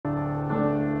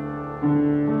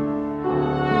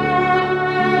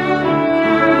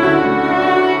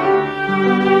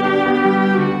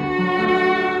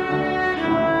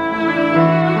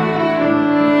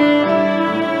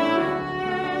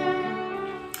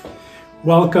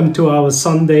Welcome to our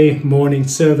Sunday morning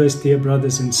service, dear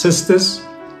brothers and sisters.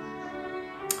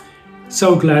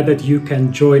 So glad that you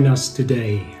can join us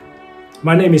today.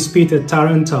 My name is Peter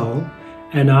Tarantal,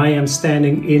 and I am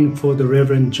standing in for the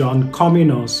Reverend John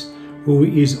Cominos, who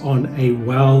is on a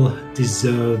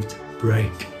well-deserved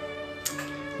break.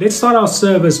 Let's start our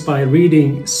service by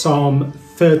reading Psalm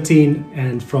 13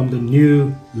 and from the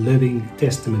New Living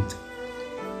Testament.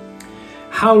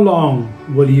 How long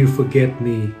will you forget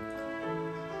me?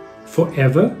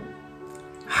 Forever?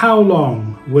 How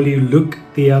long will you look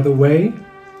the other way?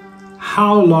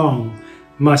 How long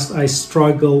must I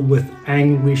struggle with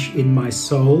anguish in my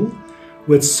soul,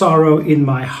 with sorrow in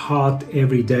my heart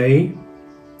every day?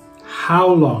 How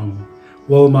long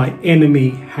will my enemy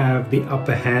have the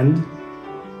upper hand?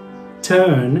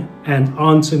 Turn and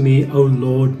answer me, O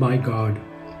Lord my God.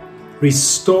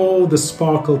 Restore the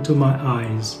sparkle to my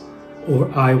eyes,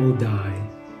 or I will die.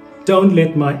 Don't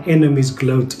let my enemies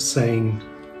gloat, saying,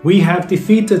 "We have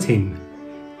defeated him."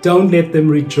 Don't let them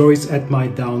rejoice at my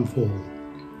downfall.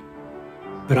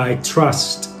 But I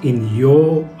trust in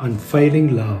your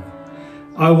unfailing love.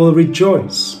 I will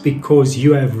rejoice because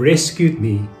you have rescued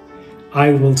me.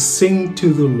 I will sing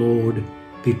to the Lord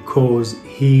because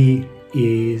he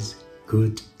is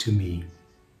good to me.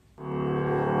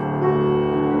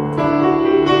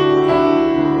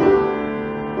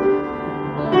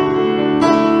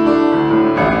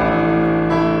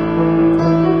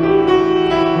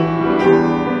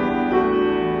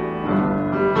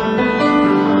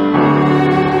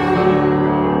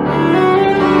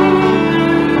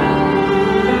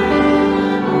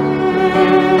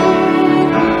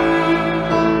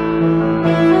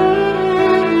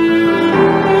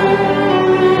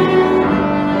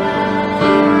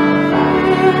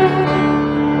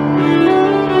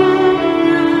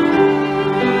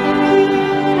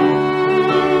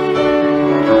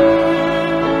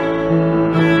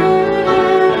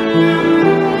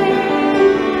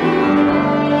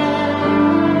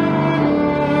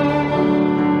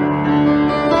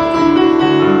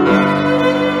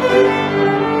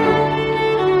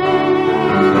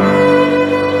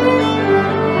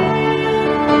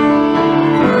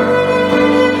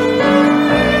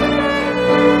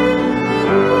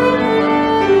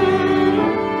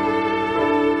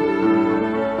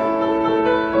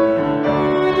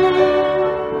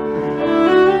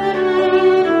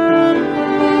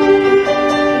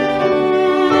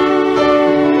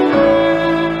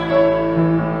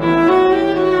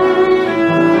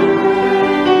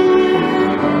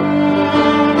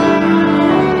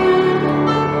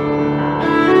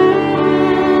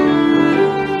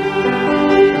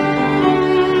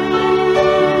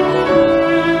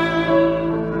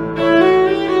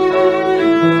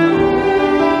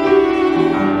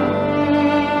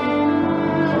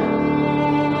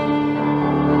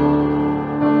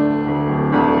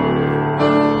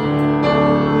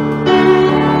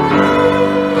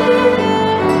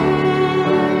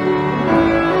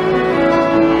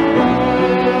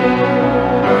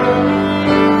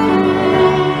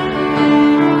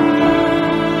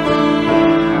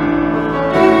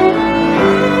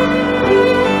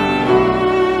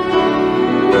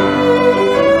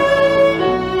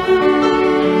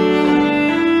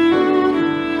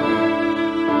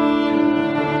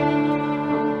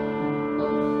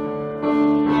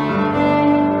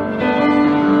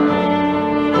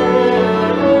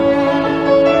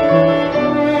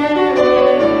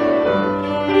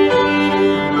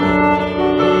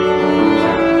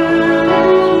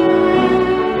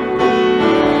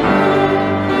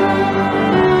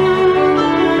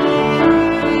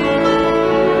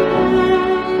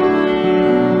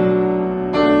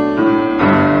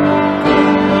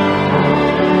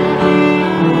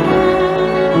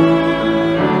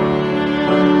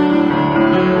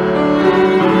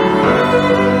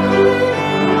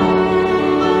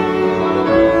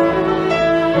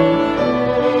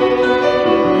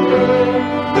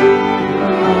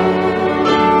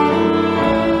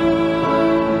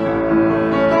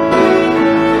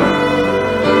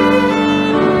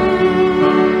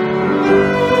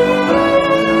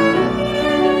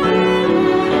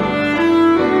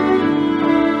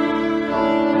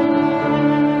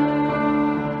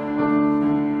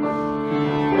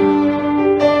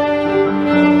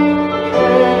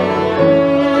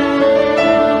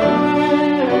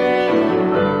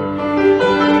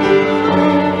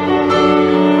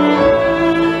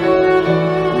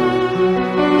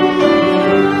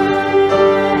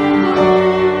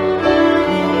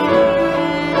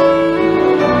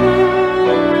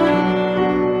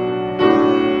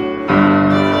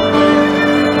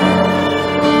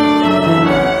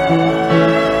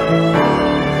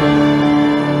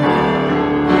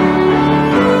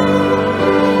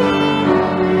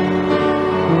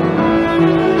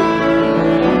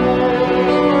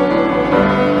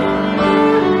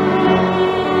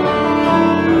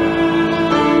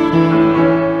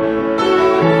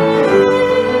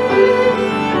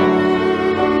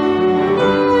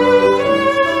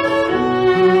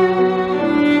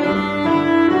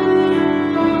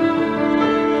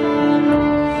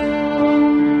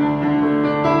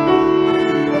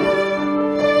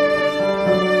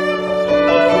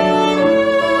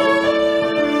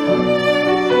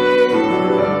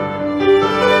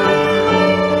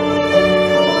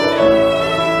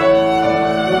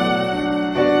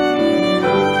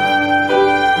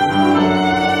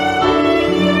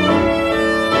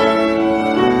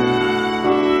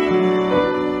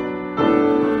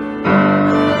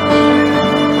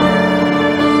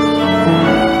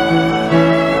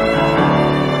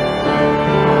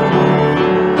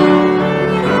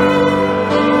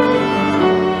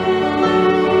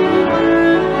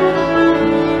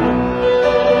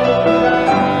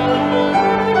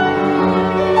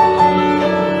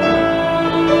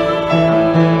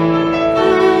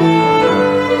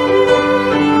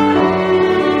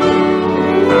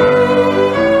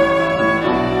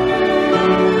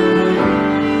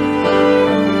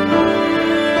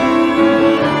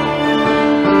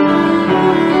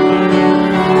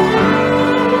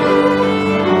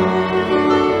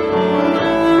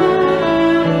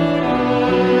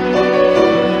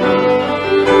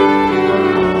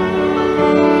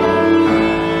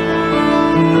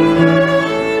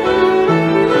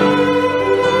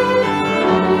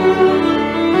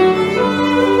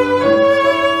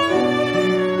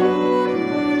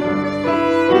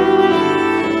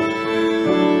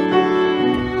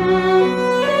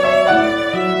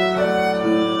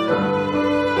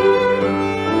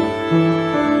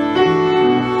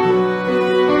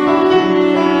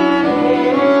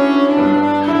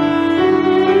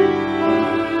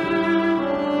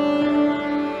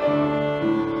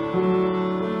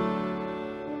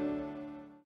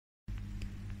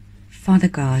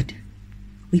 Father God,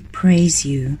 we praise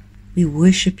you, we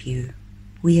worship you,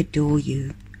 we adore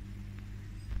you.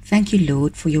 Thank you,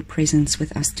 Lord, for your presence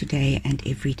with us today and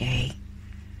every day.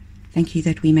 Thank you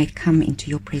that we may come into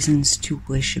your presence to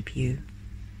worship you.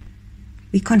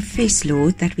 We confess,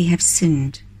 Lord, that we have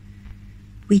sinned.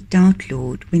 We doubt,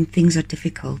 Lord, when things are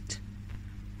difficult,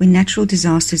 when natural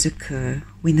disasters occur,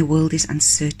 when the world is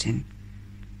uncertain.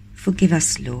 Forgive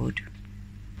us, Lord.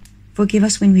 Forgive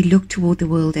us when we look toward the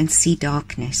world and see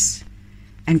darkness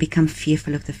and become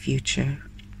fearful of the future.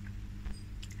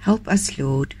 Help us,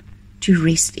 Lord, to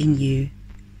rest in you,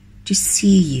 to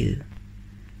see you,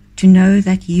 to know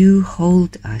that you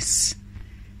hold us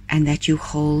and that you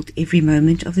hold every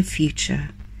moment of the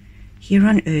future here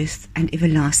on earth and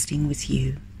everlasting with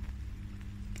you.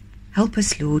 Help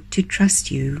us, Lord, to trust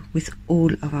you with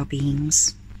all of our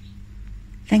beings.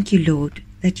 Thank you, Lord,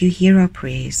 that you hear our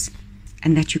prayers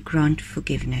and that you grant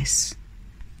forgiveness.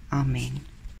 Amen.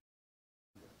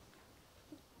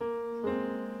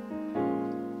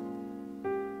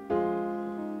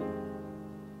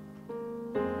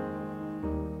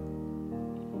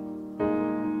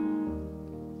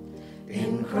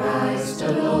 In Christ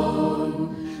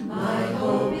alone, my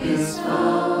hope is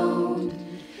found.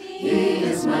 He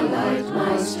is my light,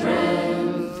 my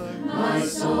strength, my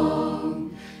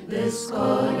song. This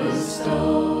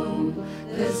cornerstone,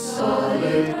 this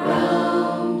solid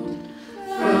ground,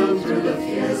 firm through the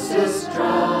fiercest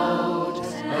drought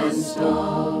and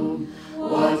storm.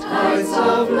 What heights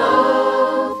of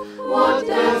love, what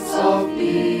depths of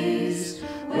peace,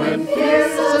 when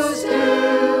fears are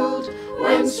stilled,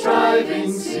 when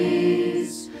striving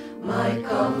cease, my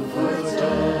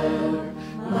comforter,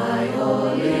 my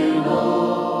all in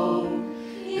all.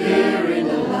 Here in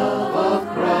the love of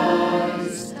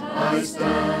Christ I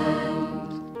stand.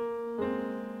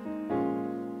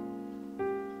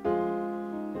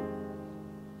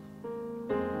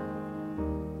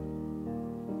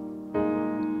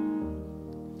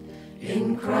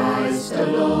 In Christ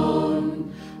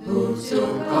alone, who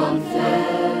took on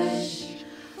flesh,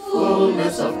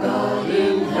 fullness of God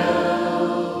in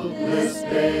helpless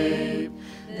babe,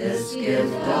 this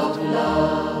gift of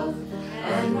love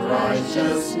and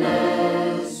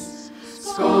righteousness,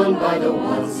 scorned by the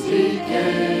ones he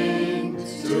came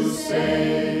to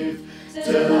save,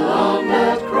 till on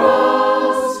that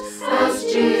cross, as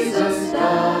Jesus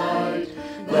died,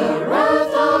 the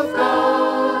wrath of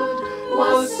God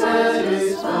was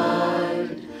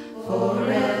satisfied.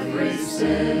 For every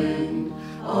sin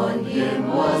on him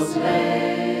was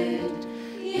laid.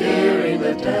 Here in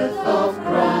the death of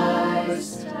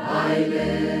Christ I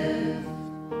live.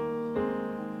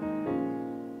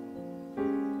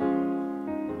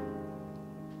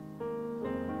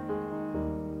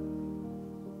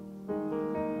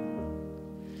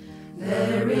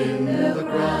 There in the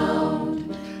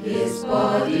ground his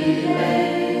body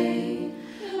lay,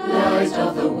 light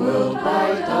of the world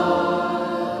by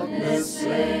darkness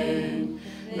slain,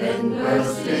 then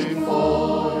bursting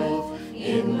forth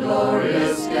in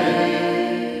glorious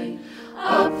day,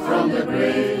 up from the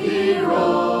grave he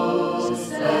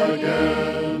rose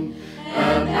again,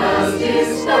 and as he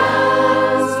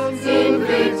stands in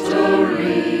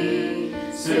victory,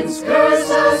 since curse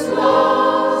has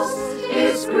lost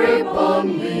its grip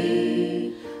on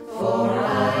me, for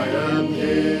I am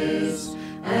his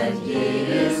and he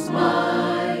is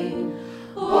mine,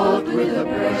 bought with the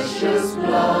precious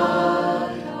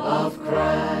blood of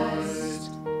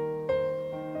Christ.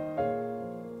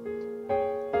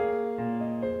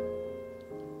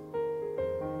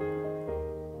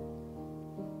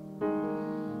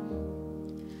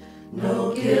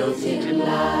 No guilt in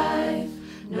life,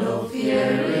 no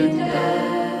fear in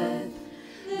death.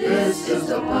 This is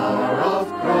the power of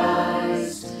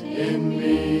Christ in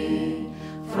me.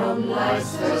 From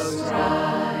life's first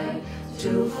cry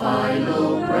to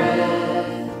final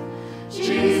breath,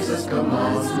 Jesus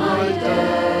commands my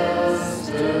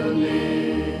destiny.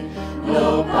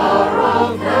 No power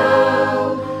of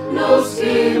hell, no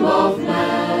scheme of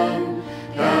man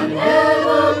can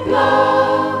ever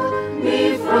pluck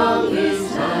me from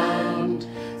his hand,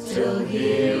 till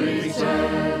he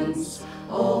returns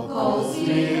or calls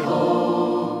me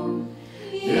home.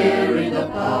 Here in the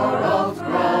power of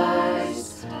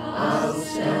Christ I'll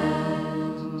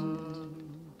stand.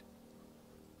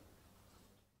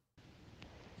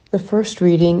 The first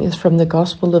reading is from the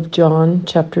Gospel of John,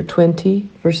 chapter 20,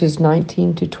 verses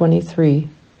 19 to 23.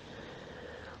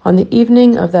 On the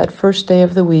evening of that first day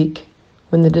of the week,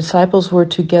 when the disciples were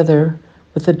together,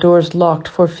 with the doors locked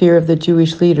for fear of the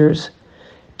Jewish leaders,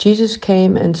 Jesus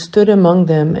came and stood among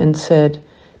them and said,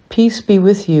 "Peace be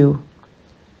with you."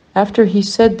 After he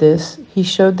said this, he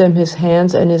showed them his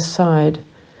hands and his side.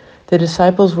 The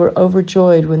disciples were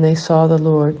overjoyed when they saw the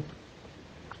Lord.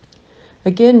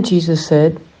 Again Jesus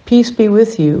said, "Peace be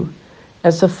with you.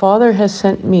 As the Father has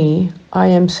sent me, I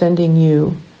am sending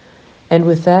you." And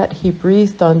with that he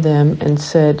breathed on them and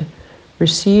said,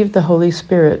 "Receive the Holy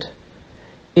Spirit.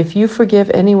 If you forgive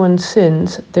anyone's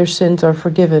sins, their sins are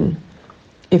forgiven.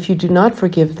 If you do not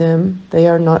forgive them, they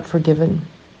are not forgiven."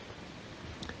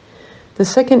 The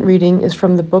second reading is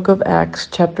from the book of Acts,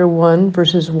 chapter 1,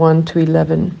 verses 1 to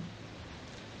 11.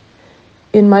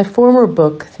 In my former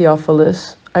book,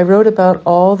 Theophilus, I wrote about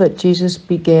all that Jesus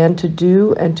began to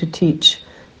do and to teach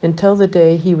until the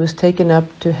day he was taken up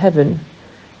to heaven,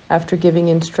 after giving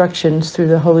instructions through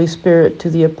the Holy Spirit to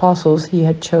the apostles he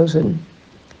had chosen.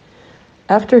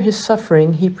 After his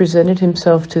suffering, he presented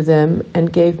himself to them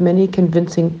and gave many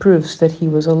convincing proofs that he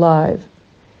was alive.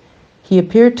 He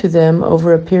appeared to them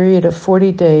over a period of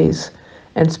 40 days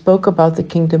and spoke about the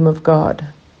kingdom of God.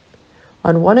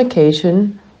 On one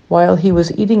occasion, while he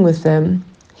was eating with them,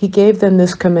 he gave them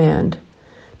this command: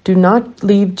 "Do not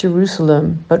leave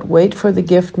Jerusalem, but wait for the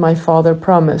gift my Father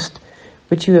promised,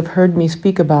 which you have heard me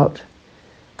speak about.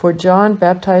 For John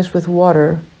baptized with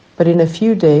water, but in a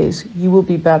few days you will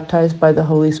be baptized by the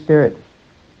Holy Spirit."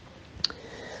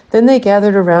 Then they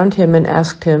gathered around him and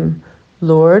asked him,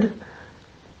 "Lord,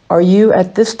 are you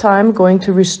at this time going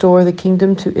to restore the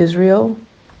kingdom to Israel?"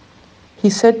 He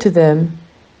said to them,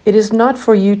 "It is not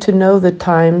for you to know the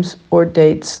times or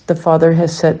dates the Father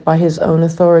has set by his own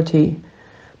authority,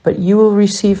 but you will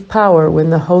receive power when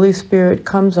the Holy Spirit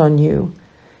comes on you,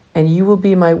 and you will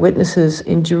be my witnesses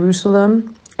in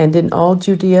Jerusalem and in all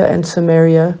Judea and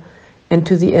Samaria and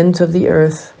to the ends of the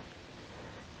earth."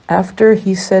 After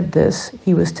he said this,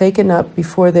 he was taken up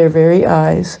before their very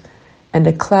eyes, and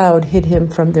a cloud hid him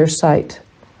from their sight.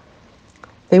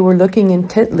 They were looking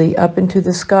intently up into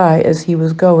the sky as he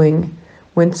was going,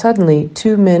 when suddenly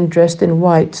 2 men dressed in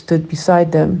white stood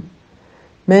beside them.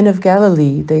 "Men of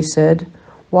Galilee," they said,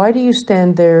 "why do you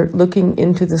stand there looking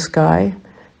into the sky?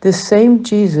 This same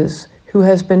Jesus, who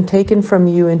has been taken from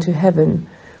you into heaven,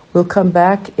 will come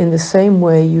back in the same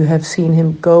way you have seen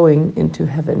him going into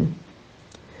heaven."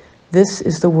 This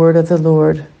is the word of the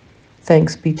Lord.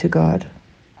 Thanks be to God.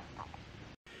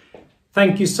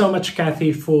 Thank you so much,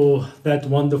 Kathy, for that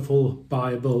wonderful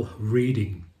Bible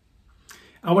reading.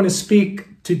 I want to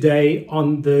speak today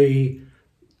on the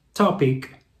topic,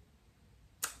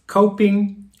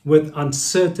 coping with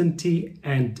uncertainty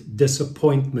and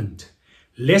disappointment.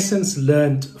 Lessons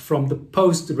learned from the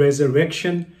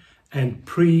post-resurrection and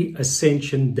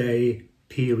pre-ascension day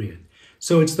period.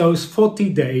 So it's those 40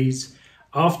 days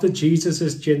after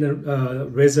Jesus'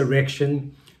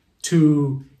 resurrection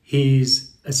to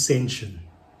his ascension.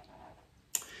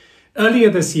 Earlier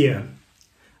this year,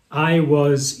 I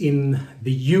was in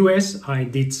the US. I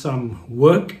did some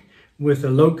work with a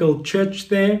local church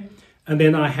there. And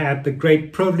then I had the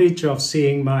great privilege of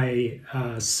seeing my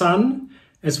son,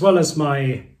 as well as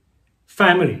my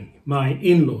family, my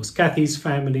in-laws. Kathy's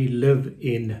family live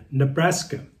in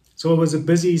Nebraska. So it was a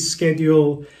busy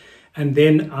schedule. And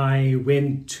then I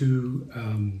went to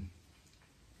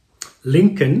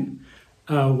Lincoln,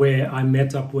 where I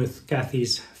met up with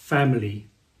Kathy's family.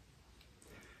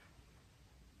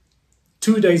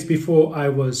 2 days before I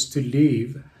was to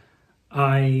leave,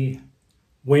 I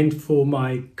went for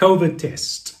my COVID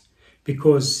test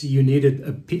because you needed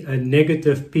a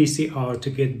negative PCR to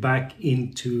get back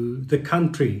into the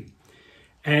country.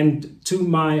 And to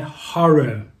my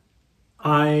horror,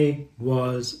 I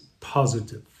was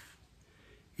positive.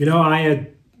 You know, I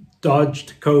had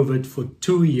dodged COVID for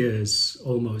 2 years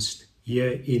almost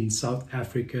here in South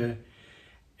Africa,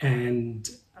 and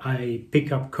I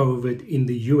pick up COVID in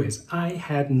the US. I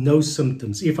had no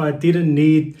symptoms. If I didn't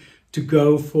need to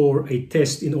go for a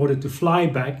test in order to fly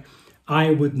back,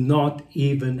 I would not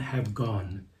even have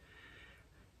gone.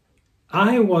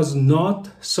 I was not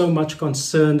so much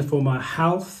concerned for my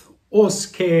health or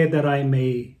scared that I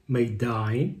may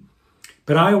die,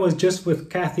 but I was just with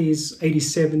Kathy's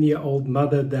 87-year-old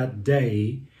mother that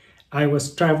day. I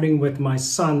was traveling with my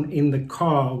son in the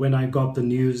car when I got the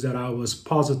news that I was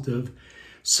positive.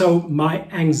 So my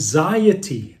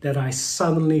anxiety that I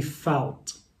suddenly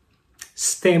felt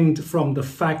stemmed from the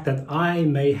fact that I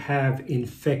may have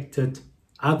infected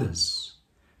others.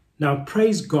 Now,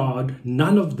 praise God,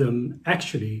 none of them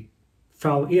actually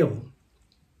fell ill.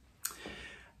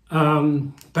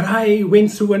 But I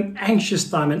went through an anxious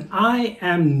time, and I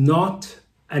am not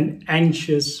an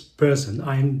anxious person.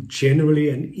 I am generally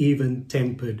an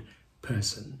even-tempered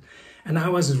person. And I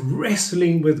was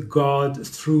wrestling with God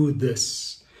through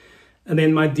this. And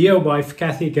then my dear wife,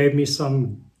 Kathy, gave me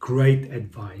some great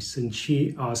advice. And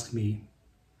she asked me,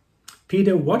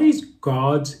 Peter, what is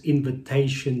God's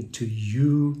invitation to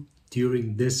you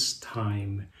during this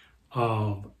time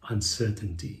of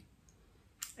uncertainty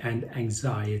and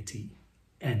anxiety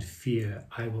and fear?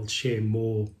 I will share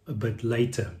more a bit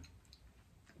later.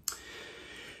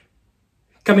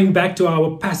 Coming back to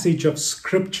our passage of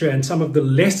scripture and some of the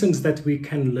lessons that we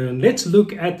can learn, let's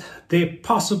look at their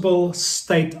possible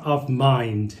state of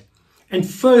mind. And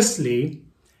firstly,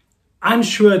 I'm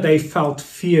sure they felt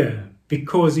fear,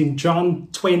 because in John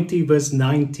 20 verse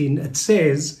 19 it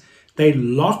says they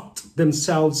locked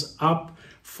themselves up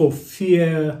for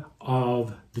fear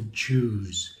of the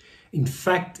Jews. In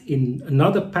fact, in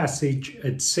another passage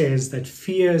it says that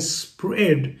fear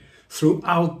spread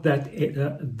throughout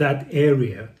that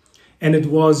area. And it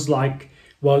was like,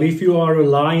 well, if you are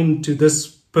aligned to this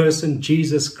person,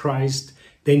 Jesus Christ,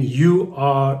 then you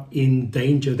are in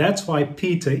danger. That's why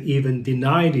Peter even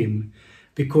denied him,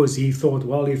 because he thought,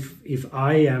 well, if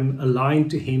I am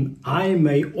aligned to him, I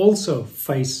may also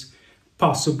face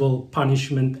possible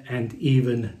punishment and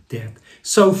even death.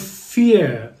 So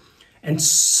fear, and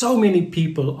so many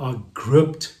people are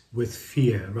gripped with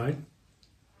fear, right?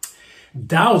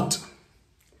 Doubt.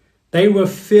 They were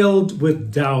filled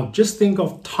with doubt. Just think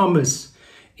of Thomas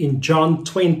in John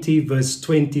 20 verse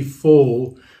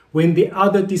 24, when the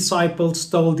other disciples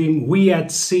told him, we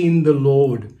had seen the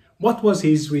Lord. What was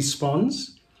his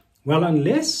response? Well,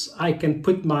 unless I can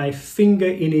put my finger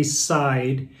in his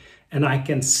side and I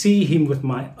can see him with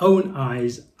my own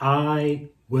eyes, I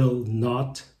will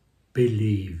not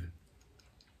believe.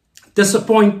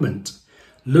 Disappointment.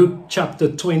 Luke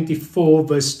chapter 24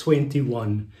 verse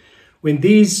 21. When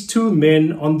these two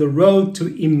men on the road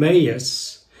to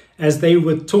Emmaus, as they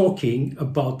were talking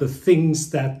about the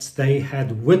things that they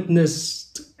had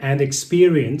witnessed and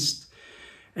experienced,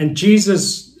 and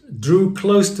Jesus drew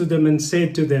close to them and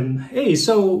said to them, hey,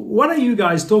 so what are you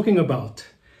guys talking about?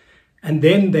 And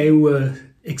then they were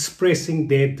expressing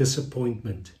their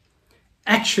disappointment.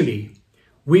 Actually,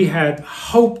 we had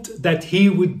hoped that he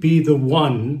would be the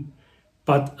one,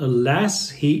 but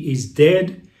alas, he is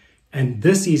dead, and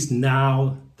this is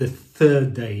now the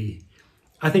third day.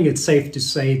 I think it's safe to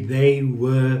say they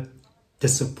were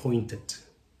disappointed.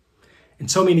 And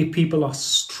so many people are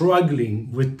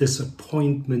struggling with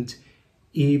disappointment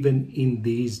even in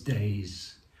these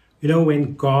days. You know,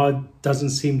 when God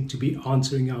doesn't seem to be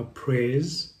answering our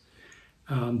prayers,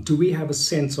 do we have a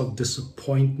sense of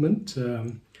disappointment?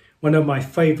 One of my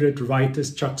favorite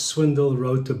writers, Chuck Swindoll,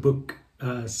 wrote a book,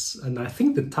 and I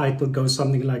think the title goes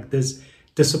something like this,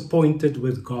 Disappointed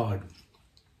with God.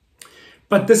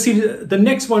 But the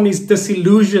next one is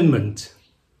disillusionment.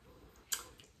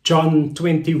 John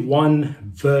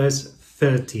 21 verse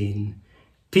 13.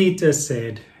 Peter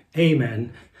said,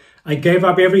 Amen. I gave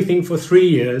up everything for 3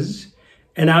 years,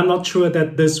 and I'm not sure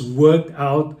that this worked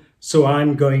out, so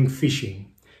I'm going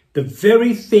fishing. The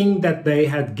very thing that they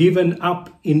had given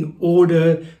up in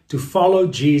order to follow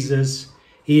Jesus,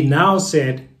 he now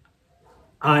said,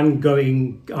 I'm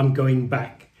going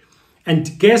back.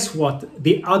 And guess what?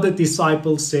 The other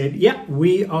disciples said, yeah,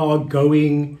 we are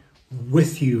going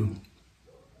with you.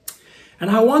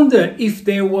 And I wonder if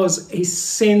there was a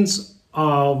sense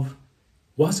of,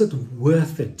 was it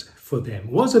worth it for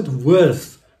them? Was it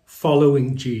worth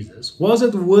following Jesus? Was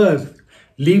it worth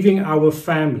leaving our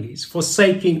families,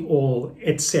 forsaking all,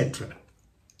 etc.?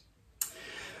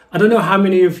 I don't know how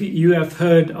many of you have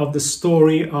heard of the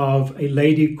story of a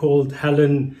lady called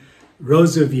Helen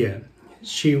Roseveare.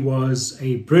 She was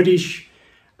a British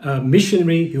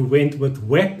missionary who went with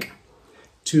WEC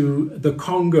to the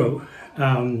Congo,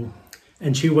 and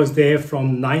she was there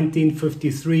from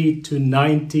 1953 to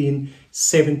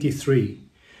 1973.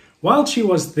 While she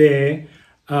was there,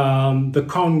 the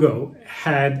Congo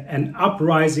had an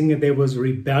uprising and there was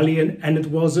rebellion, and it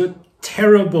was a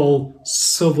terrible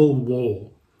civil war.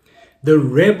 The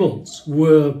rebels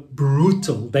were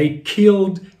brutal. They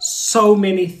killed so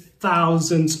many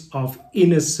thousands of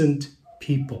innocent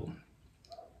people.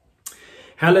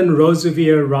 Helen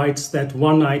Roseveare writes that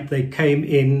one night they came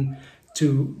in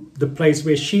to the place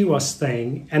where she was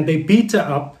staying, and they beat her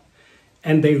up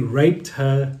and they raped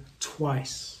her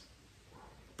twice.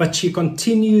 But she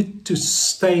continued to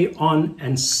stay on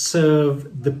and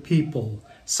serve the people.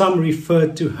 Some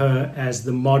referred to her as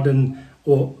the modern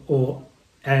or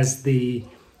as the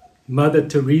Mother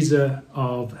Teresa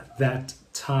of that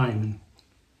time.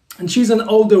 And she's an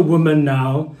older woman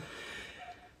now,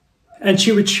 and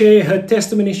she would share her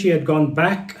testimony. She had gone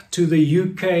back to the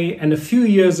UK, and a few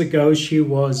years ago she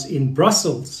was in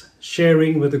Brussels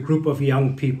sharing with a group of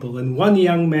young people, and one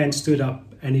young man stood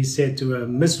up and he said to her,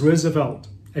 "Miss Roosevelt,"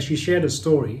 as she shared a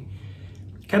story,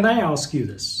 "can I ask you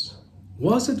this?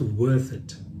 Was it worth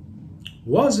it?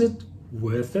 Was it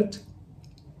worth it?"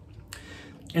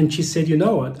 And she said, "You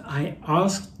know what? I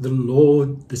asked the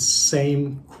Lord the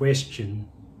same question.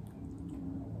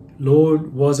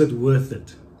 Lord, was it worth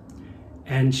it?"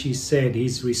 And she said,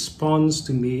 his response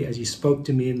to me as he spoke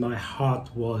to me in my heart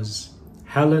was,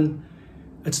 "Helen,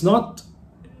 it's not,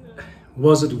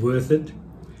 was it worth it?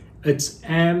 It's,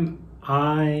 am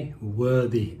I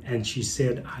worthy?" And she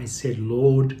said, I said,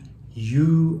 "Lord,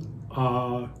 you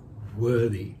are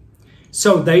worthy."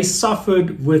 So they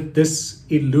suffered with this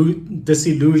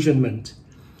disillusionment.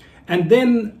 And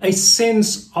then a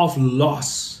sense of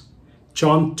loss.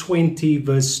 John 20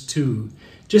 verse 2.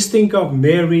 Just think of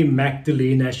Mary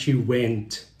Magdalene as she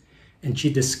went and she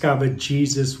discovered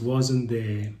Jesus wasn't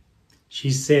there.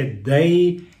 She said,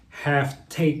 "They have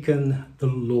taken the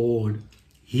Lord.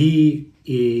 He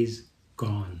is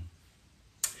gone."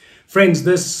 Friends,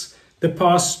 the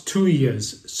past 2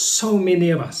 years, so many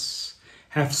of us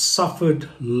have suffered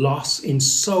loss in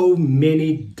so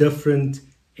many different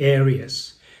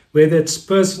areas, whether it's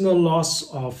personal loss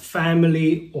of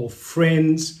family or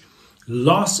friends,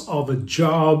 loss of a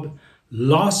job,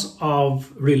 loss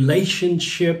of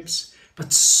relationships,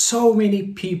 but so many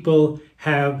people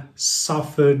have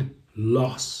suffered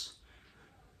loss.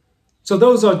 So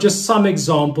those are just some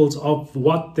examples of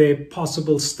what their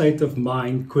possible state of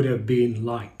mind could have been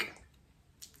like.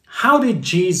 How did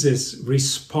Jesus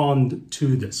respond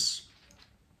to this?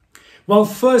 Well,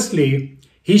 firstly,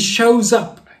 he shows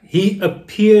up. He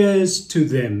appears to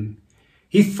them.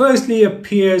 He firstly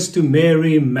appears to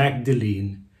Mary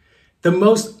Magdalene, the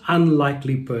most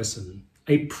unlikely person,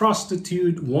 a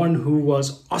prostitute, one who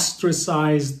was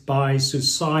ostracized by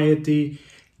society.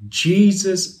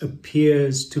 Jesus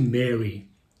appears to Mary.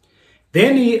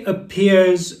 Then he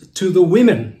appears to the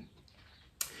women.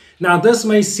 Now, this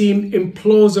may seem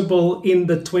implausible in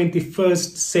the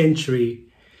 21st century,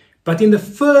 but in the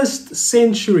first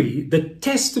century, the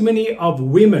testimony of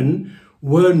women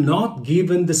were not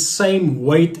given the same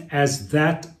weight as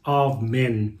that of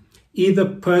men, either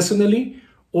personally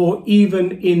or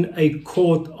even in a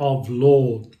court of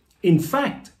law. In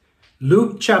fact,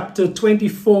 Luke chapter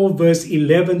 24 verse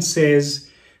 11 says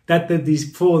that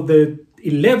for the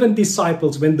 11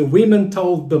 disciples, when the women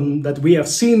told them that we have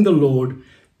seen the Lord,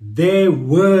 their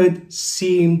word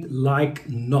seemed like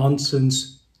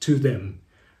nonsense to them.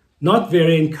 Not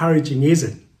very encouraging, is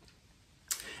it?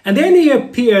 And then he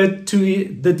appeared to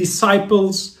the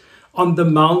disciples on the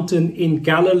mountain in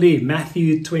Galilee,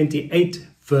 Matthew 28,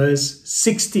 verse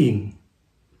 16.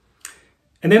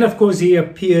 And then, of course, he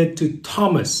appeared to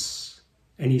Thomas,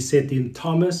 and he said to him,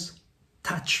 "Thomas,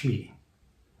 touch me."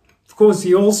 Of course,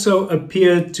 he also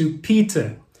appeared to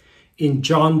Peter in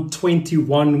John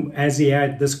 21 as he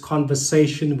had this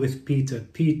conversation with Peter.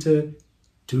 "Peter,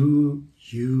 do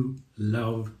you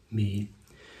love me?"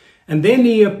 And then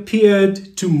he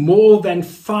appeared to more than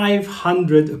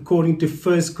 500 according to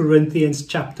 1 Corinthians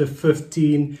chapter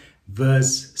 15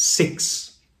 verse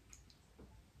 6.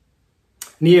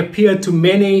 And he appeared to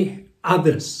many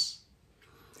others.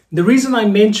 The reason I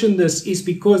mention this is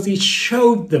because he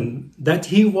showed them that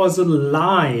he was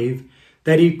alive,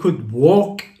 that he could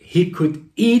walk, he could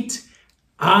eat.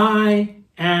 I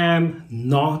am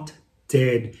not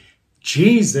dead.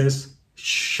 Jesus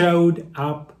showed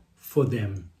up for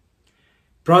them.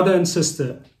 Brother and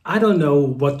sister, I don't know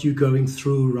what you're going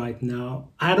through right now.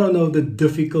 I don't know the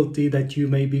difficulty that you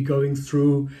may be going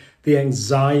through, the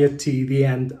anxiety, the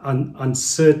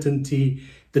uncertainty,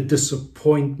 the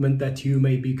disappointment that you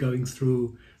may be going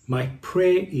through. My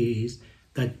prayer is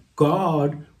that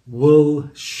God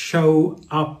will show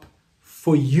up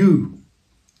for you.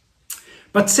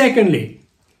 But secondly,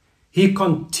 he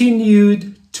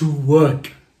continued to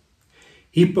work.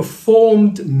 He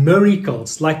performed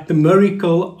miracles, like the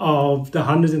miracle of the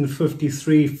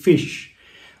 153 fish,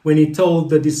 when he told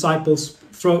the disciples,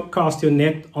 cast your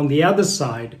net on the other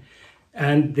side,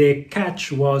 and their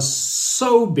catch was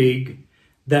so big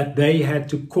that they had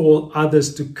to call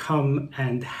others to come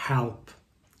and help.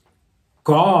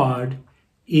 God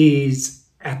is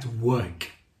at work.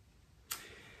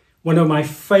 One of my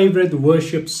favorite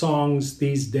worship songs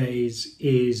these days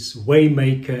is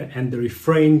Waymaker, and the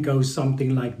refrain goes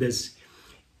something like this: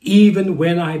 "Even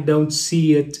when I don't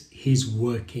see it, he's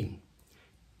working.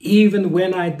 Even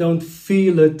when I don't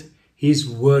feel it, he's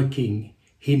working.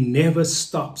 He never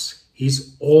stops.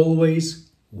 He's always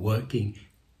working."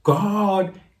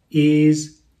 God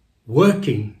is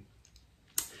working.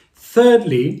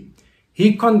 Thirdly,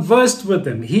 He conversed with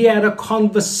them. He had a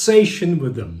conversation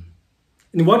with them.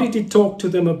 And what did he talk to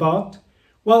them about?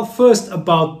 Well, first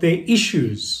about their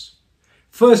issues.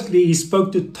 Firstly, he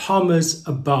spoke to Thomas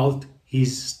about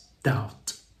his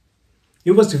doubt.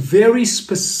 He was very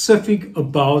specific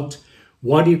about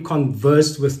what he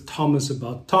conversed with Thomas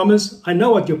about. Thomas, I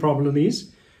know what your problem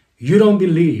is. You don't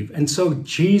believe. And so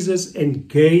Jesus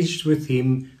engaged with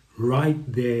him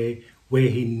right there where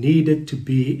he needed to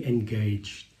be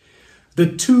engaged. The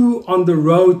two on the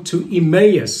road to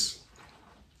Emmaus,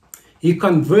 he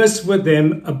conversed with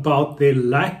them about their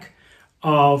lack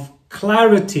of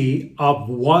clarity of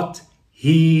what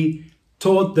he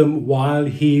taught them while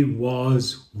he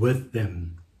was with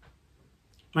them.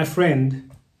 My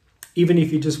friend, even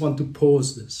if you just want to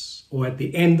pause this or at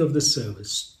the end of the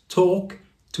service, talk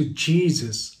to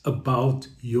Jesus about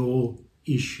your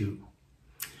issue.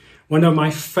 One of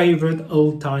my favorite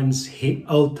old-time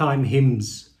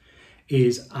hymns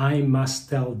is I Must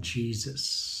Tell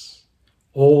Jesus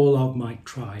all of my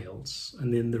trials.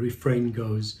 And then the refrain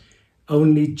goes,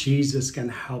 only Jesus can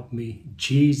help me,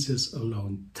 Jesus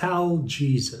alone. Tell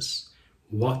Jesus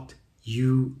what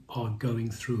you are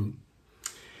going through.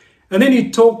 And then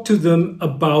he talked to them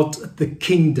about the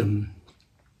kingdom.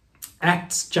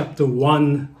 Acts chapter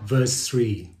 1, verse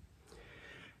 3.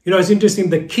 You know, it's interesting,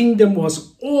 the kingdom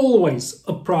was always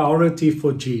a priority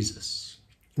for Jesus.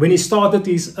 When he started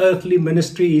his earthly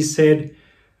ministry, he said,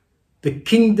 the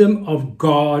kingdom of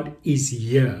God is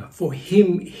here. For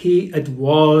him, it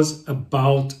was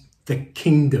about the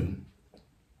kingdom.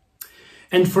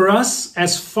 And for us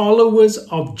as followers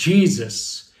of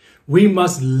Jesus, we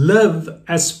must live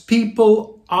as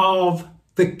people of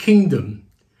the kingdom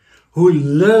who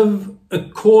live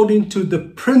according to the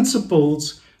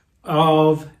principles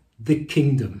of the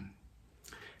kingdom.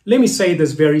 Let me say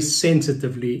this very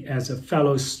sensitively as a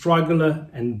fellow struggler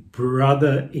and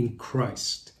brother in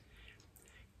Christ.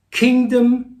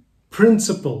 Kingdom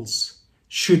principles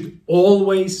should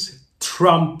always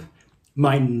trump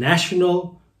my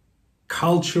national,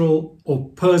 cultural, or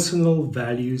personal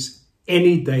values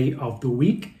any day of the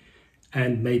week,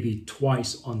 and maybe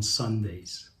twice on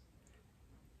Sundays.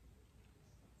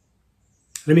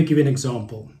 Let me give you an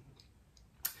example.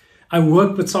 I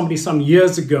worked with somebody some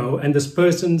years ago, and this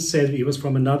person said he was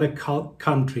from another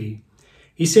country.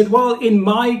 He said, well, in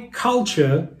my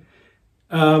culture,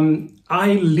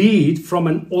 I lead from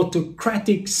an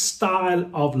autocratic style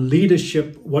of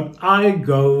leadership. What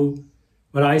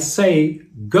I say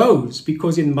goes,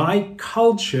 because in my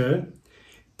culture,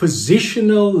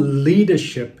 positional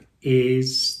leadership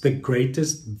is the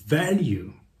greatest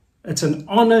value. It's an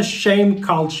honor-shame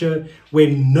culture where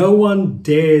no one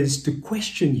dares to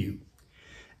question you.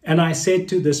 And I said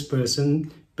to this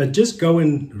person, but just go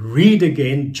and read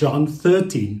again John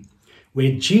 13,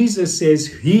 where Jesus says,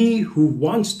 he who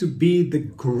wants to be the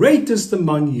greatest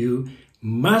among you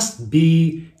must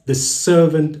be the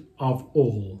servant of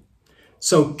all.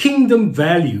 So kingdom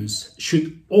values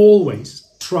should always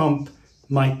trump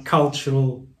my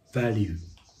cultural value.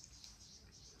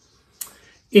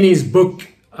 In his book,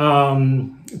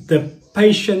 The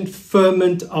Patient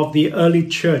Ferment of the Early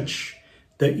Church,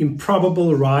 The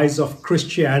Improbable Rise of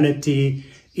Christianity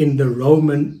in the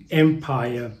Roman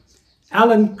Empire,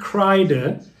 Alan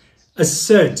Kreider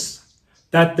asserts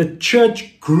that the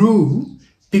church grew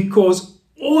because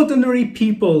ordinary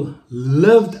people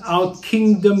lived out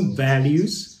kingdom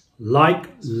values like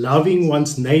loving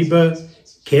one's neighbor,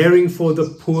 caring for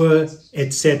the poor,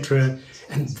 etc.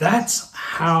 And that's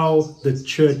how the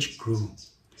church grew.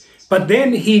 But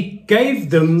then he gave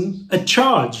them a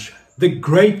charge, the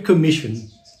Great Commission.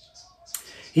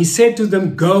 He said to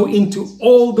them, go into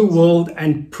all the world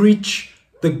and preach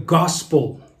the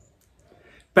gospel,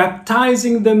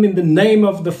 baptizing them in the name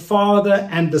of the Father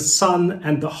and the Son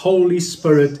and the Holy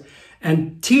Spirit,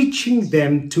 and teaching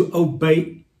them to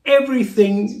obey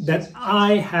everything that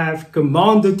I have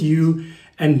commanded you.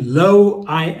 And lo,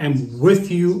 I am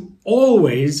with you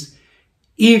always,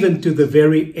 even to the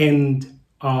very end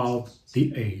of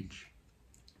the age.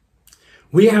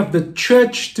 We have the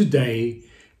church today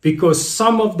because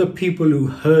some of the people who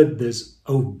heard this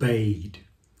obeyed.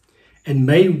 And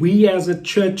may we as a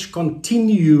church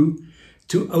continue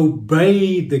to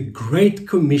obey the Great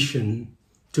Commission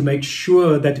to make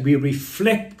sure that we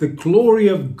reflect the glory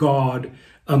of God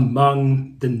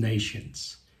among the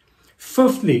nations.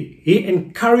 Fifthly, he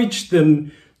encouraged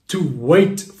them to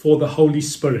wait for the Holy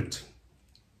Spirit.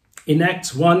 In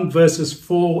Acts 1 verses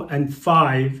 4 and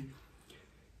 5,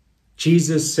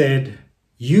 Jesus said,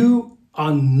 you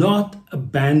are not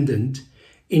abandoned.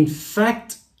 In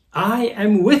fact, I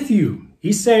am with you.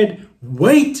 He said,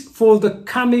 wait for the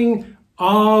coming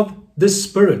of the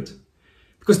Spirit.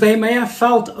 Because they may have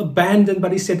felt abandoned,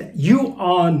 but he said, you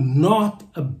are not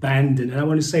abandoned. And I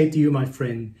want to say to you, my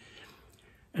friend,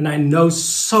 and I know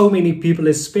so many people,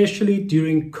 especially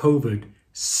during COVID,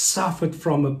 suffered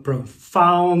from a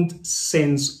profound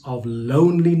sense of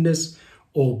loneliness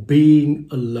or being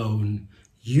alone.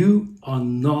 You are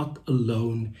not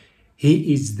alone.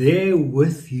 He is there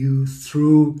with you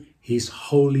through His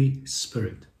Holy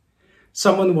Spirit.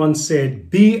 Someone once said,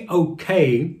 be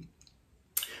okay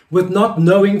with not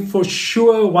knowing for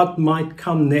sure what might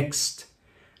come next,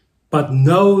 but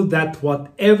know that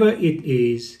whatever it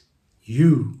is,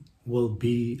 you will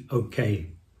be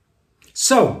okay.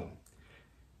 So,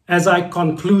 as I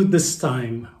conclude this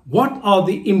time, what are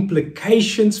the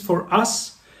implications for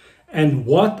us and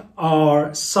what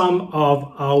are some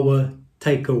of our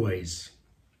takeaways?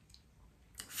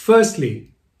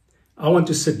 Firstly, I want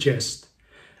to suggest,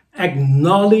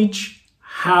 acknowledge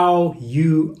how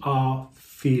you are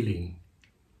feeling.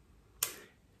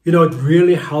 You know, it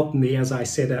really helped me, as I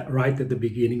said right at the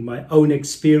beginning, my own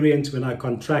experience when I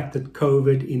contracted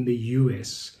COVID in the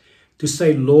US, to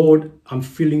say, Lord, I'm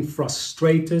feeling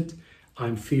frustrated,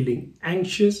 I'm feeling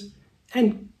anxious,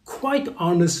 and quite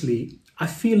honestly, I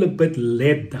feel a bit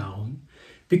let down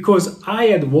because I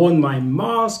had worn my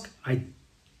mask, I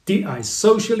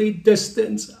socially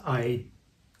distanced, I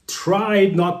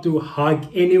tried not to hug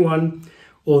anyone,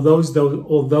 although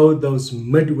those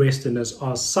Midwesterners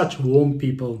are such warm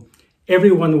people,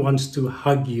 everyone wants to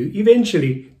hug you.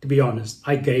 Eventually, to be honest,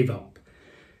 I gave up.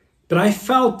 But I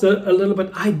felt a little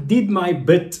bit, I did my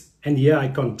bit, and yeah, I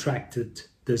contracted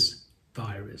this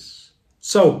virus.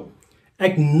 So,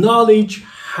 acknowledge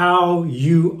how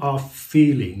you are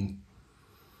feeling.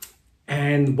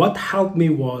 And what helped me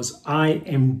was I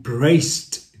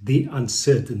embraced the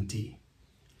uncertainty.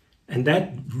 And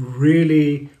that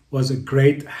really was a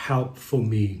great help for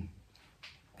me.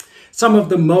 Some of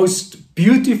the most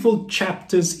beautiful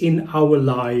chapters in our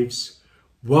lives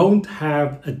won't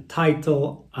have a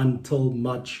title until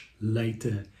much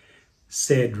later,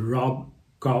 said Rob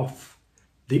Goff,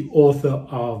 the author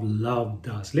of Love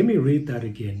Does. Let me read that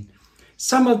again.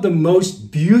 Some of the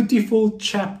most beautiful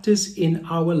chapters in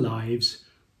our lives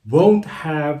won't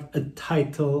have a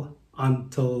title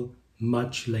until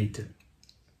much later.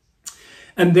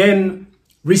 And then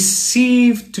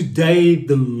receive today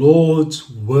the Lord's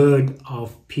word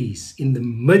of peace in the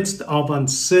midst of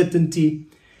uncertainty,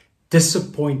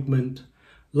 disappointment.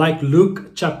 Like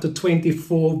Luke chapter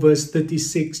 24, verse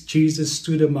 36, Jesus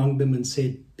stood among them and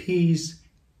said, peace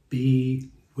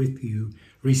be with you.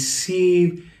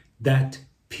 Receive that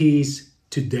peace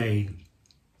today.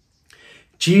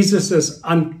 Jesus is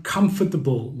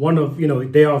uncomfortable.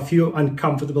 There are a few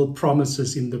uncomfortable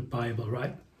promises in the Bible,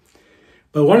 right?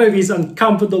 But one of his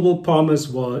uncomfortable promises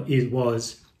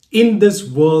was, in this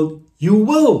world you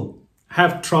will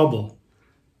have trouble.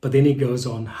 But then he goes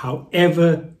on,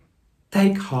 however,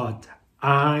 take heart,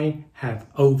 I have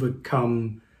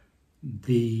overcome.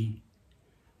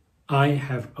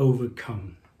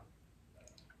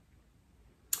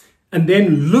 And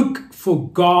then look for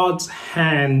God's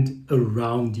hand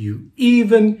around you,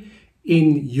 even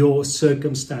in your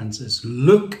circumstances.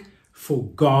 Look for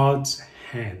God's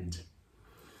hand.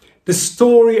 The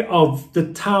story of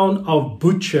the town of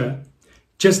Bucha,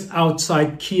 just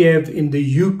outside Kiev in the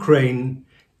Ukraine,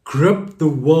 gripped the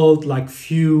world like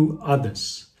few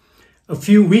others. A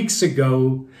few weeks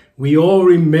ago, we all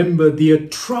remember the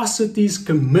atrocities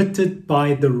committed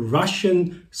by the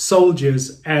Russian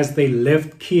soldiers as they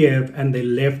left Kiev and they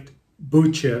left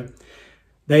Bucha.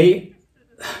 It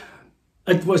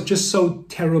was just so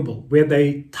terrible, where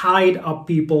they tied up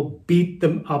people, beat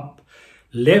them up,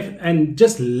 left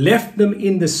them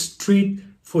in the street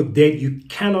for dead. You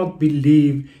cannot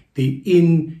believe the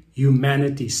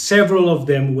inhumanity. Several of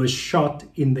them were shot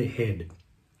in the head.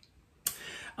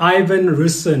 Ivan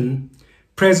Rusin,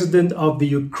 president of the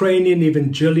Ukrainian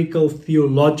Evangelical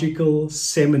Theological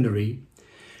Seminary,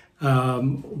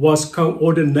 was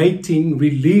coordinating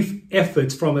relief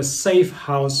efforts from a safe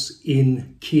house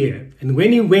in Kiev. And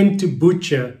when he went to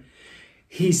Bucha,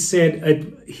 he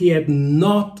said he had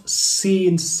not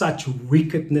seen such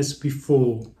wickedness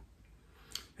before.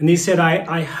 And he said,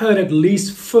 I heard at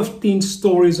least 15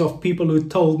 stories of people who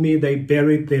told me they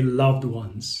buried their loved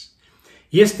ones.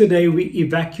 Yesterday, we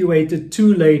evacuated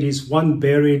 2 ladies. One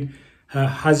buried her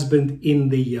husband in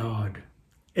the yard,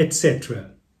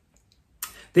 etc.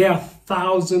 There are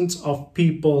thousands of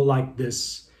people like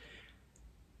this,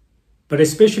 but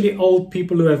especially old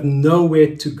people who have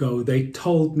nowhere to go. They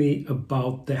told me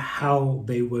about the hell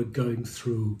they were going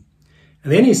through.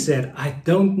 And then he said, I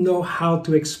don't know how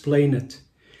to explain it,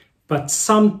 but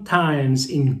sometimes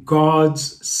in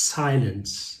God's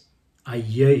silence, I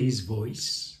hear his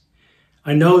voice.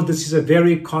 I know this is a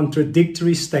very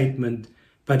contradictory statement,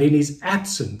 but in his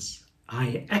absence,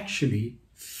 I actually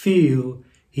feel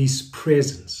his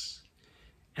presence.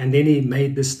 And then he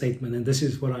made this statement, and this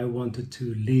is what I wanted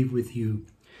to leave with you.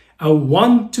 I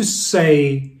want to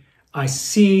say, I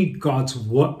see God's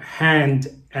hand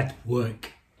at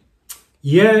work.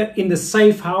 Here in the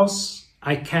safe house,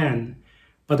 I can.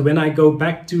 But when I go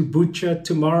back to butcher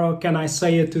tomorrow, can I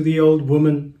say it to the old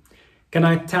woman? Can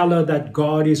I tell her that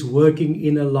God is working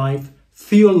in her life?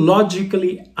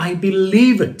 Theologically, I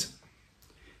believe it.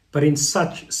 But in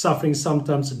such suffering,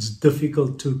 sometimes it's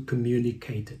difficult to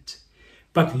communicate it.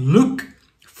 But look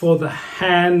for the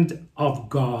hand of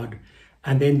God.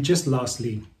 And then just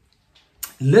lastly,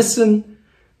 listen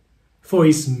for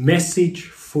his message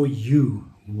for you.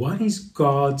 What is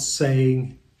God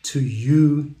saying to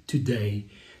you today?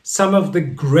 Some of the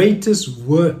greatest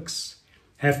works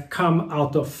have come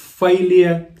out of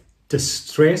failure,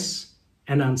 distress,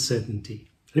 and uncertainty.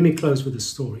 Let me close with a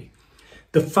story.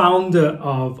 The founder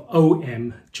of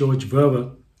OM, George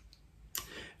Verwer,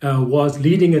 was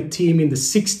leading a team in the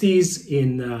 60s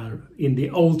in the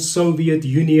old Soviet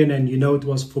Union, and it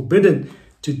was forbidden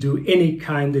to do any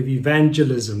kind of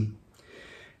evangelism.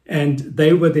 And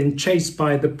they were then chased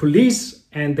by the police,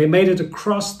 and they made it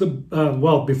across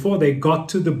before they got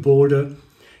to the border,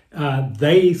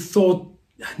 they thought,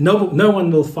 no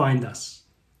one will find us.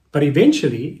 But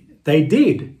eventually they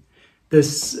did,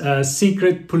 this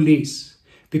secret police,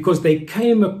 because they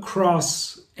came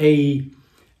across a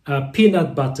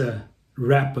peanut butter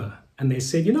wrapper. And they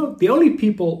said, the only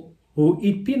people who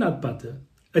eat peanut butter,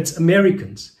 it's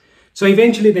Americans. So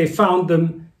eventually they found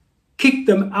them, kicked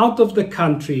them out of the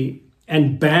country,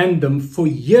 and banned them for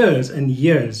years and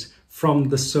years from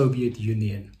the Soviet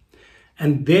Union.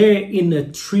 And there in a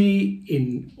tree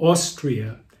in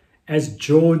Austria, as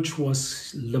George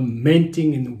was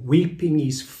lamenting and weeping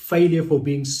his failure for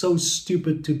being so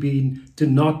stupid to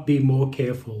not be more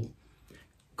careful,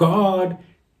 God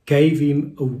gave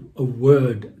him a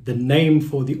word, the name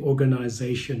for the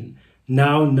organization,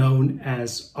 now known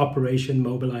as Operation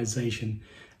Mobilization.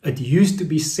 It used to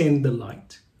be Send the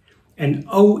Light. And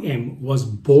OM was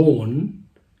birthed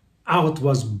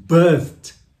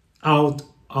out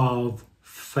of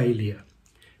failure.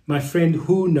 My friend,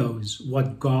 who knows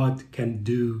what God can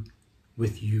do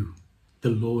with you?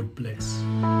 The Lord bless.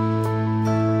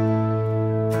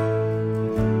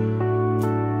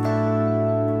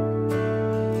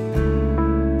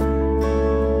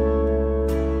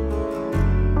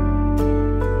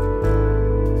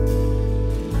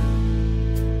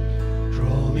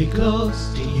 Draw me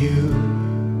close to you.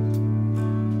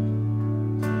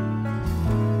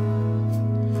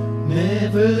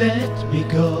 Never let me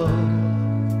go.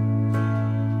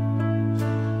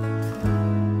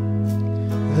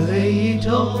 Lay it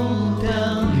all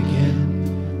down again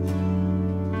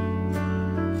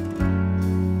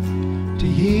to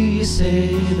hear you say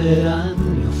that I'm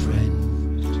your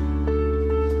friend.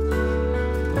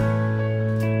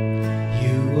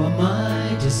 You are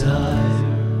my desire.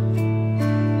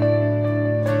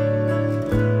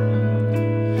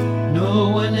 No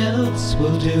one else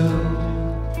will do,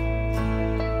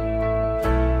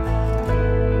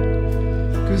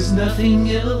 'cause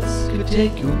nothing else could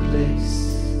take your place.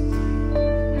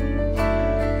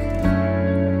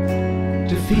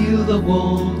 To feel the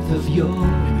warmth of your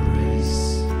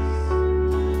embrace.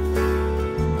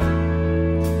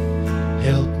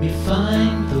 Help me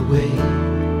find the way.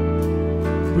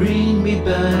 Bring me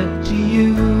back to you.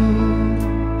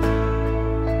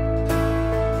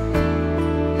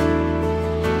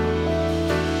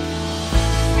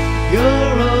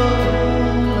 You're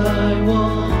all I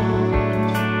want.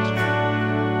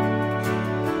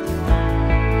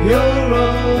 You're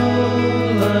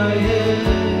all I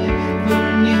ever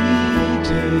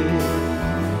needed.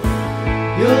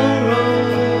 You're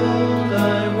all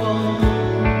I want.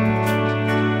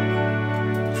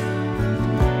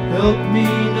 Help me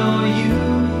know you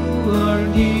are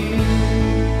near.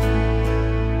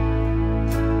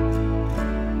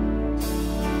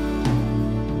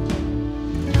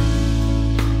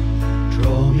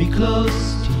 Draw me close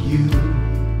to you.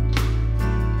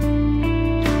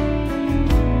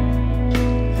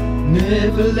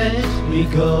 Never let me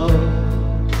go.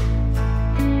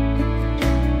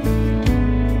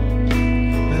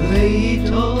 I lay it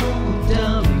all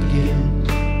down again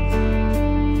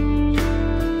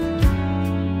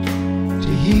to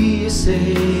hear you say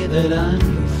that I'm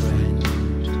your friend.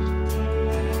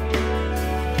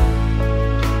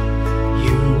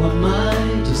 You are my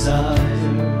desire.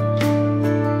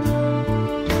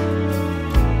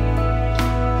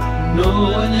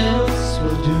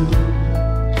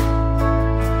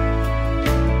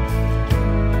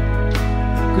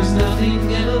 'cause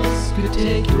nothing else could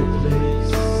take your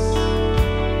place.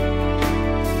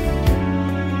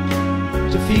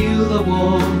 To feel the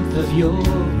warmth of your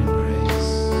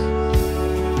embrace.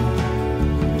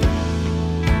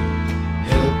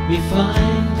 Help me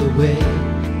find the way,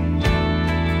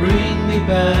 bring me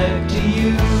back to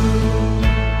you.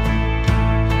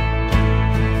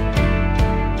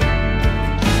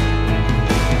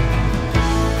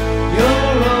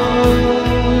 You're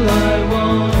all I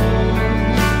want.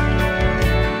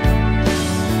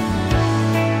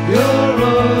 You're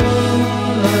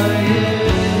all I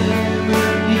ever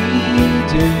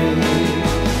needed.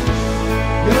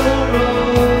 You're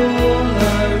all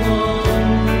I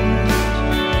want.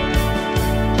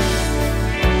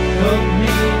 Help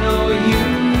me know you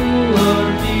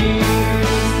are near.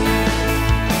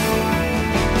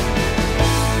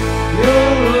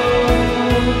 You're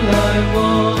all I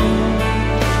want.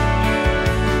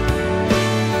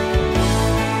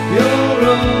 You're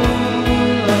all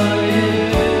I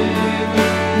ever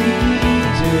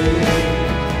needed.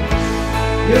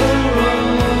 You're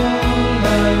all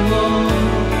I want.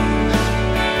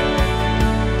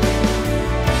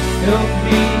 Help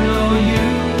me know you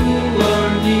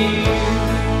are near.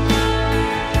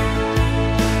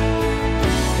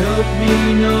 Help me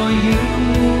know you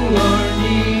are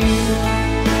near.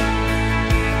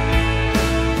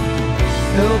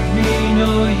 Help me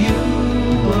know you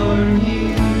are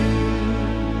near.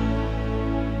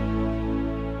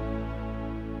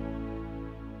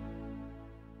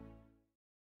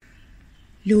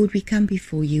 Lord, we come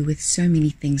before you with so many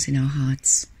things in our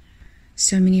hearts,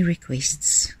 so many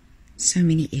requests, so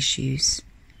many issues.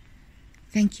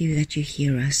 Thank you that you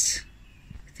hear us.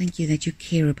 Thank you that you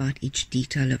care about each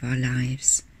detail of our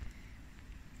lives.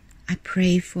 I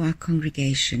pray for our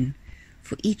congregation,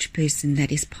 for each person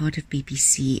that is part of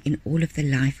BPC in all of the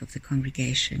life of the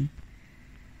congregation.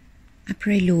 I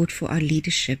pray, Lord, for our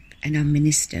leadership and our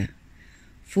minister,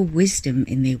 for wisdom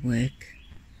in their work.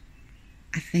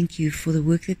 I thank you for the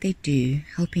work that they do,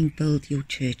 helping build your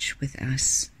church with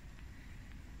us.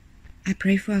 I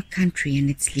pray for our country and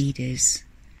its leaders.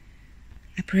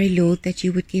 I pray, Lord, that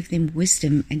you would give them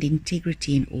wisdom and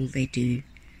integrity in all they do.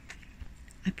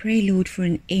 I pray, Lord, for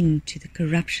an end to the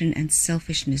corruption and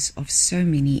selfishness of so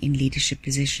many in leadership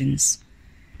positions.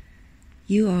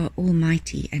 You are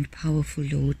almighty and powerful,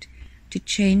 Lord, to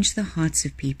change the hearts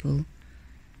of people,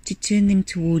 to turn them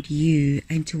toward you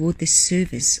and toward the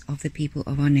service of the people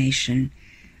of our nation,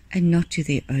 and not to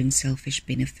their own selfish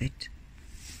benefit.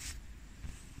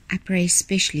 I pray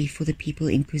especially for the people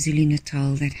in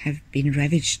KwaZulu-Natal that have been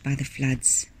ravaged by the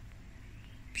floods.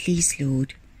 Please,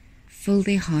 Lord, fill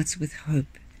their hearts with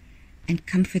hope and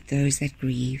comfort those that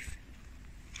grieve.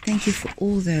 Thank you for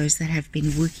all those that have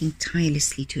been working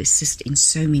tirelessly to assist in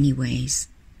so many ways.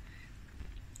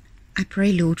 I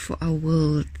pray, Lord, for our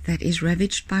world that is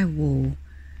ravaged by war,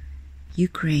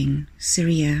 Ukraine,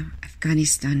 Syria,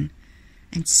 Afghanistan,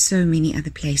 and so many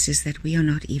other places that we are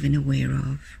not even aware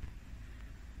of.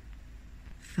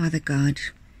 Father God,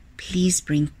 please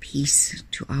bring peace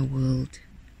to our world.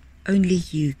 Only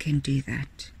you can do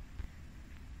that.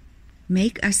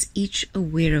 Make us each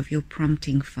aware of your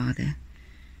prompting, Father,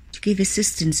 to give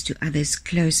assistance to others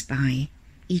close by,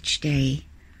 each day,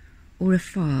 or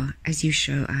afar as you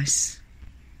show us.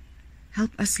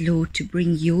 Help us, Lord, to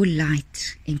bring your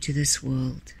light into this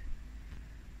world.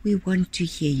 We want to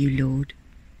hear you, Lord.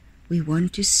 We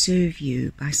want to serve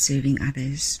you by serving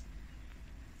others.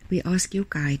 We ask your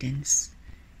guidance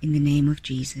in the name of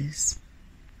Jesus.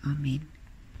 Amen.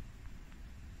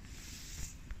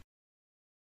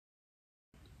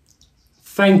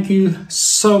 Thank you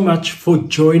so much for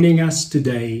joining us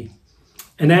today.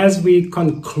 And as we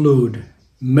conclude,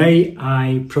 may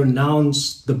I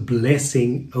pronounce the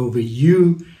blessing over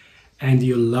you and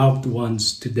your loved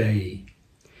ones today.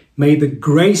 May the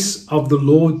grace of the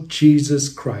Lord Jesus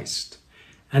Christ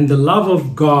and the love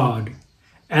of God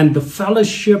and the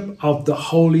fellowship of the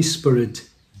Holy Spirit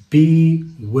be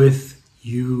with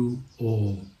you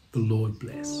all. The Lord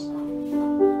bless.